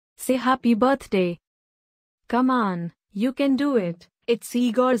Say happy birthday. Come on, you can do it. It's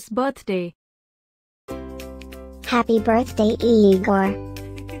Igor's birthday. Happy birthday, Igor.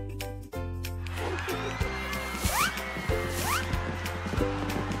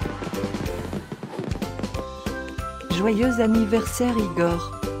 Joyeux anniversaire, Igor.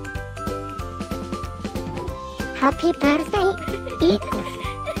 Happy birthday, Igor.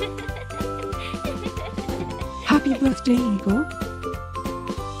 Happy birthday, Igor.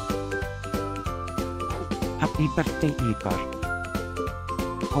 Happy birthday, Igor.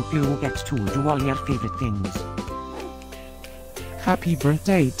 Hope you get to do all your favorite things. Happy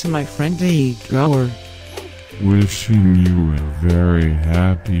birthday to my friend Igor. Wishing you a very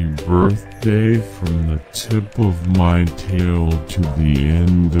happy birthday from the tip of my tail to the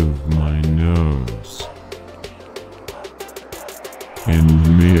end of my nose.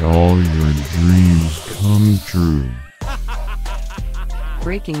 And may all your dreams come true.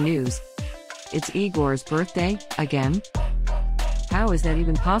 Breaking news. It's Igor's birthday, again? How is that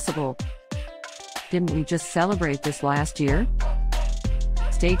even possible? Didn't we just celebrate this last year?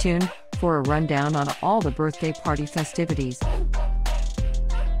 Stay tuned for a rundown on all the birthday party festivities.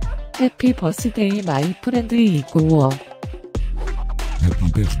 Happy birthday, my friend Igor. Happy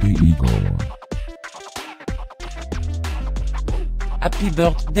birthday, Igor. Happy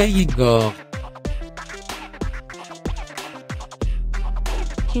birthday, Igor.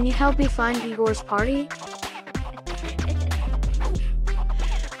 Can you help me find Igor's party?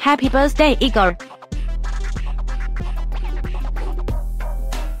 Happy birthday, Igor.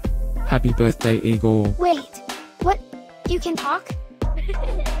 Happy birthday, Igor. Wait, what? You can talk?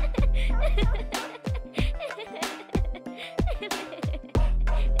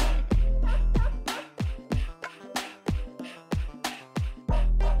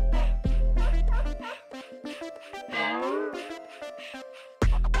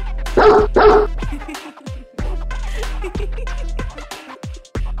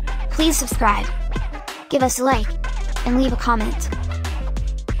 Please subscribe, give us a like, and leave a comment.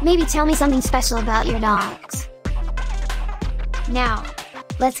 Maybe tell me something special about your dogs. Now,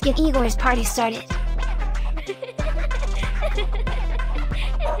 let's get Igor's party started.